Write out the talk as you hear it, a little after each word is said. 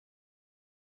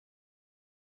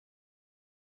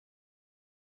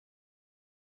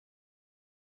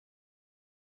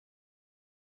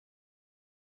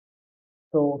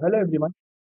So, hello everyone,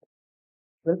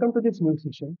 welcome to this new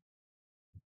session.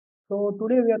 So,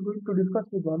 today we are going to discuss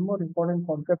with one more important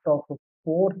concept of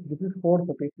force. This is force,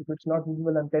 okay? If it's not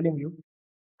visible, I'm telling you,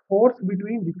 force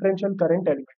between differential current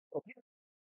elements, okay?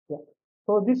 Yeah.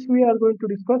 So, this we are going to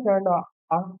discuss, and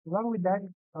along with that,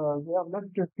 we have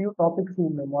left a few topics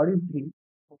in module 3,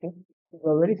 okay?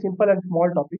 Very simple and small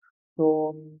topics.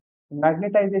 So,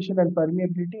 magnetization and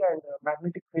permeability and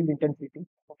magnetic field intensity,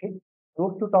 okay?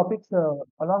 Those two topics,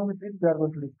 along with this, we are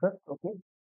going to discuss, okay?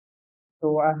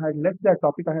 So I had left that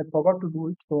topic. I had forgot to do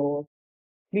it. So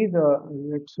please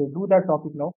let's do that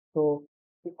topic now. So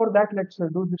before that, let's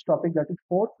do this topic that is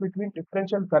force between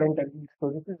differential current elements.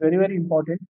 So this is very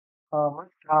important. Must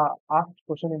asked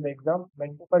question in the exam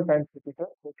multiple times repeated.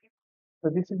 Okay. So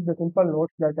this is the simple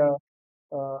notes that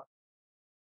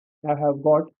I have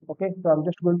got. Okay. So I'm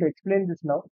just going to explain this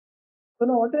now. So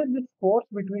now what is this force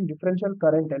between differential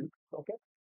current elements? Okay.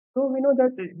 So we know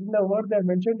that in the word they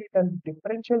mentioned it as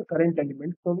differential current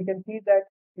element. So we can see that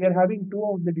we are having two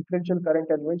of the differential current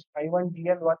elements, I1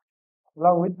 DL1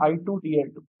 along with I2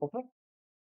 DL2. Okay,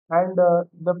 and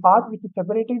the path which is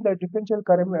separating the differential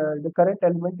current, the current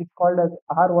element is called as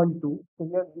R12. So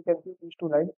here we can see these two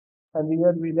lines, and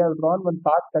here we have drawn one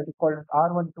path that is called as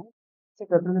R12. This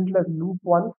is represented as loop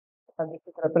one, and this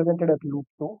is represented as loop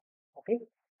two. Okay,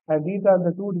 and these are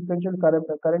the two differential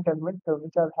current elements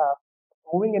which are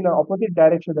moving in the opposite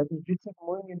direction. That is, this is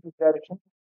moving in this direction,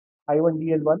 I1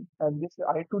 DL1, and this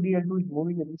I2 DL2 is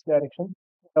moving in this direction,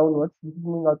 downwards. This is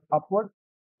moving upwards.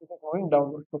 This is moving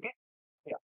downwards. Okay.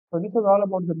 Yeah. So this is all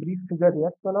about the brief figure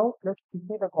here. So now let's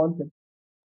see the concept.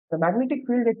 The magnetic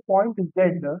field at point Z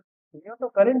due to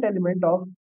current element of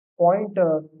point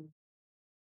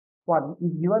 1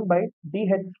 is given by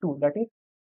dH2. That is,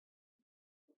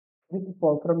 this is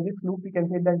from this loop we can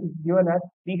say that is given as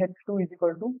dH2 is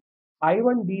equal to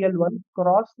I1 DL1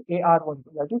 cross AR12.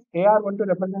 That is, AR12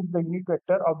 represents the unit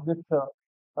vector of this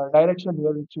direction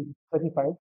here which is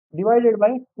specified, divided by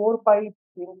 4 pi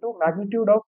into magnitude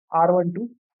of R12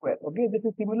 square. Okay, this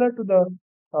is similar to the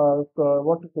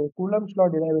what to say Coulomb's law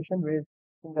derivation, where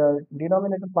in the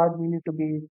denominator part we need to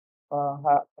be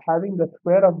having the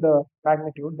square of the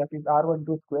magnitude, that is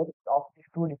R12 square of these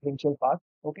two differential paths.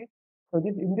 Okay, so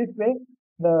this in this way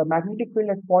the magnetic field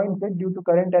at point Z due to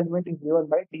current element is given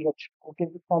by dH. Okay,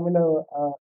 this formula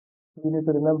you need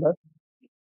to remember.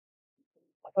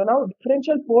 So now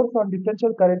differential force on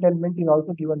differential current element is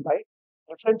also given by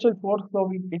differential force. So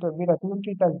we represent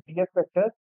it as dF vector,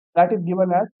 that is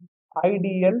given as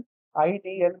IDL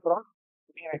cross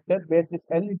B vector, where this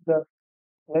L is the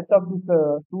length of this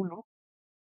two loops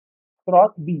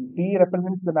cross B. B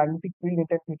represents the magnetic field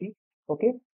intensity.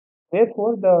 Okay.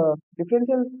 Therefore, the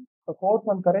differential force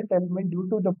on current element due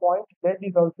to the point Z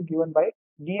is also given by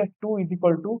dF2 is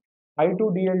equal to I2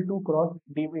 DL2 cross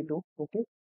dB2. Okay.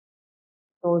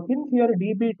 So since here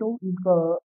dB2 is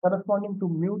corresponding to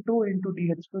mu2 into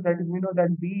dH2, that is, we know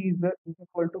that B is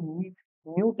equal to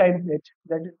mu times H.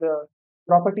 That is the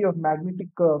property of magnetic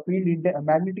field,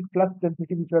 magnetic flux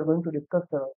density, which we are going to discuss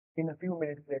in a few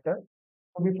minutes later.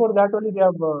 So before that only they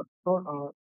have shown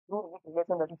this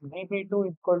relation, that is dB2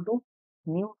 is equal to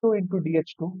mu2 into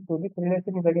dH2. So this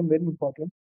relation is again very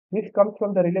important. This comes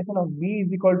from the relation of B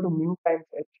is equal to mu times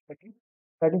H. Okay?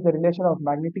 That is the relation of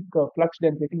magnetic flux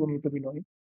density you need to be knowing.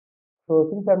 So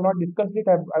since I have not discussed it,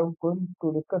 I'm going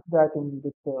to discuss that in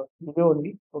this video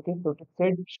only. Okay, so to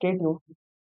stay tuned.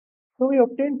 So we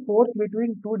obtain force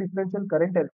between two differential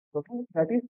current elements. Okay,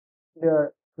 that is the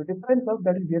difference of,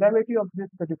 that is derivative of this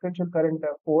differential current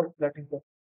force, that is the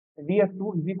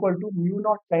dF2 is equal to mu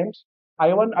naught times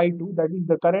I1 I2, that is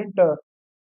the current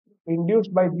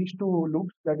induced by these two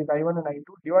loops, that is I1 and I2,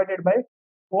 divided by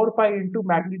 4 pi into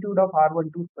magnitude of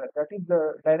R12 square. That is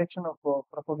the direction of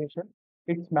propagation.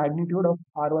 Its magnitude of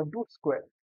R12 square.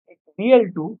 It's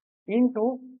DL2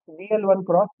 into DL1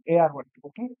 cross AR12.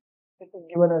 Okay, this is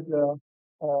given as the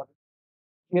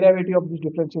derivative of this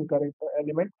differential current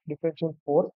element, differential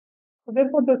force. So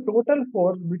therefore, the total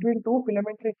force between two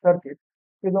filamentary circuits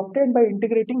is obtained by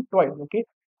integrating twice. Okay.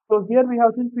 So here we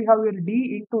have, since we have here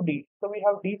d into d, so we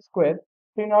have d square.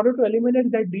 So in order to eliminate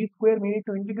that d square, we need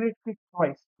to integrate it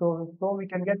twice. So we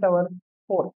can get our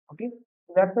force. Okay.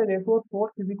 That's why therefore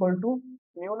force is equal to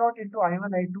mu naught into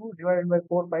I1 I2 divided by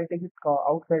 4 pi. Take it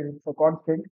outside, it's a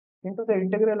constant, into the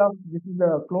integral of, this is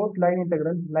the closed line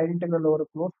integral over a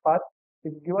closed path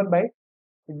is given by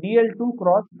DL2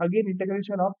 cross, again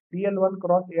integration of DL1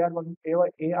 cross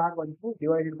AR12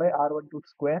 divided by R12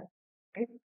 square. Okay.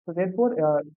 So therefore,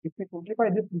 if we simplify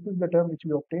this, this is the term which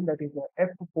we obtain, that is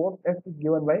F4. F is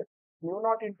given by mu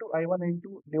naught into I1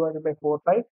 into divided by 4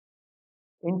 pi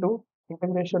into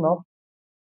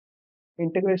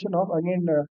integration of again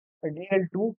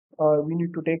DL2. We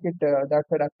need to take it that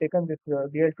side. I've taken this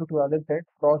DL2 to other side,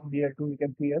 cross DL2. You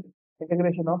can see here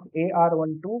integration of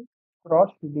AR12 cross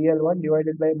DL1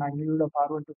 divided by magnitude of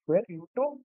R12 square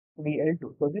into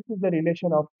DL2. So this is the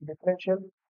relation of differential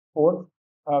force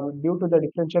due to the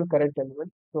differential current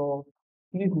element. So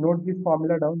please note this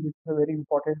formula down. This is a very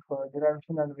important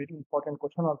derivation and very important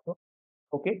question also.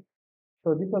 Okay.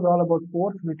 So this was all about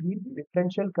force between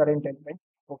differential current elements.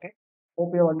 Okay.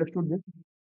 Hope you have understood this.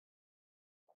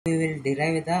 We will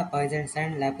derive the Poisson's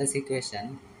and Laplace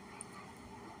equation.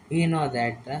 We know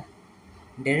that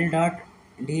del dot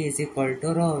D is equal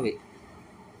to rho V.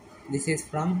 This is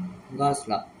from Gauss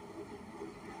law.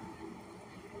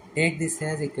 Take this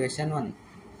as equation 1.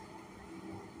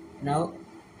 Now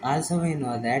also we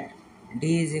know that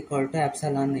D is equal to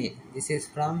epsilon E. This is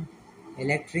from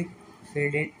electric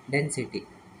field density.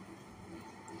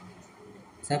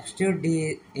 Substitute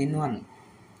D in 1.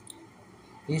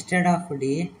 Instead of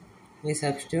D, we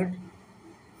substitute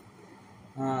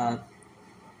uh,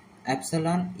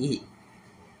 epsilon E.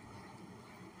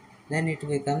 Then it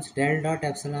becomes del dot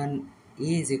epsilon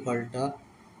E is equal to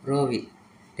rho V.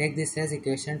 Take this as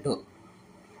equation 2.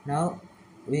 Now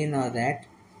we know that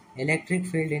electric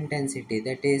field intensity,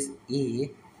 that is E,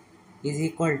 is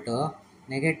equal to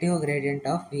negative gradient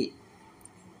of V.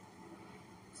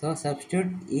 So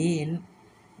substitute E in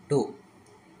 2.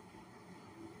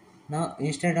 Now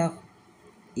instead of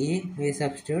E, we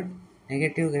substitute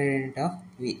negative gradient of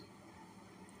V.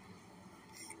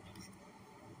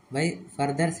 By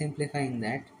further simplifying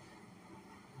that,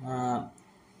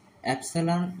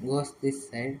 epsilon goes this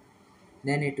side,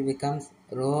 then it becomes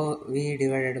rho V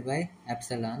divided by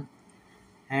epsilon,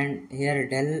 and here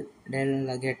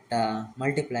del get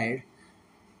multiplied.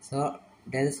 So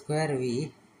del square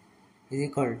V is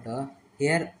equal to,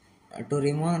 here to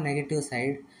remove negative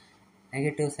sign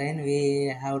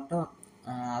we have to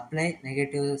apply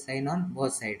negative sign on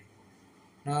both sides.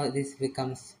 Now this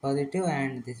becomes positive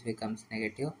and this becomes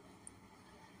negative.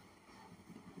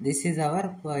 This is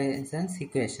our Poisson's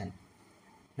equation.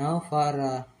 Now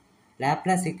for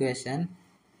Laplace equation,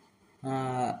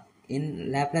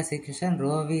 in Laplace equation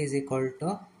rho V is equal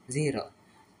to 0.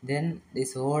 Then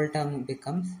this whole term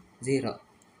becomes 0.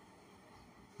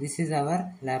 This is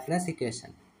our Laplace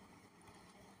equation.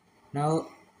 Now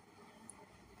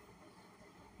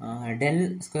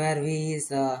del square V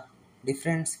is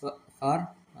difference for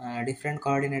different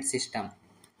coordinate system.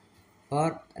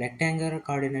 For rectangular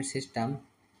coordinate system,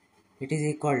 it is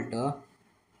equal to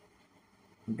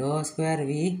dou square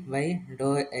V by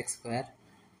dou x square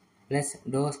plus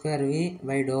dou square V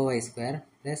by dou y square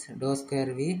plus dou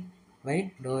square V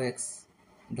by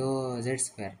dou z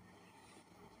square.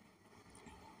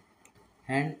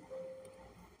 And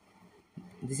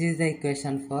this is the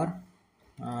equation for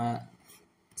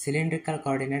cylindrical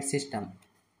coordinate system.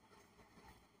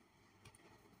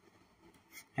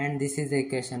 And this is the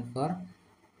equation for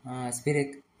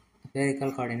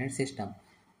spherical coordinate system.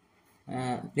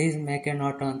 Please make a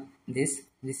note on this.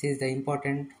 This is the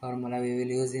important formula we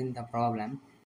will use in the problem.